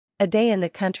A day in the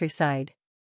countryside.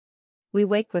 We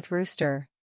wake with rooster.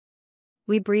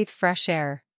 We breathe fresh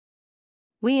air.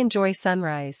 We enjoy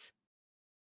sunrise.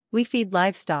 We feed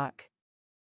livestock.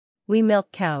 We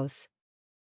milk cows.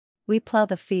 We plow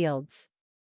the fields.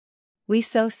 We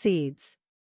sow seeds.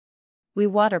 We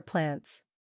water plants.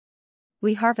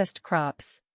 We harvest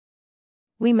crops.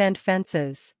 We mend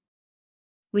fences.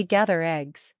 We gather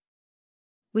eggs.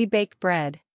 We bake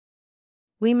bread.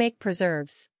 We make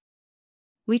preserves.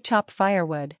 We chop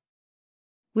firewood.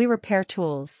 We repair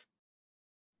tools.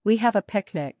 We have a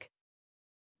picnic.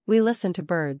 We listen to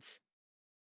birds.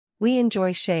 We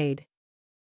enjoy shade.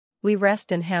 We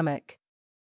rest in hammock.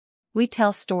 We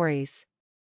tell stories.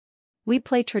 We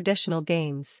play traditional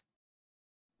games.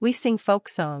 We sing folk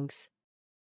songs.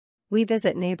 We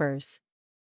visit neighbors.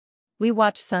 We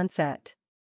watch sunset.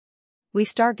 We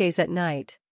stargaze at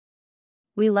night.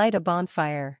 We light a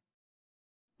bonfire.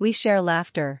 We share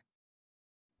laughter.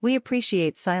 We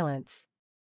appreciate silence.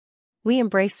 We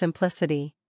embrace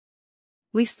simplicity.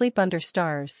 We sleep under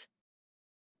stars.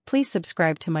 Please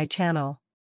subscribe to my channel.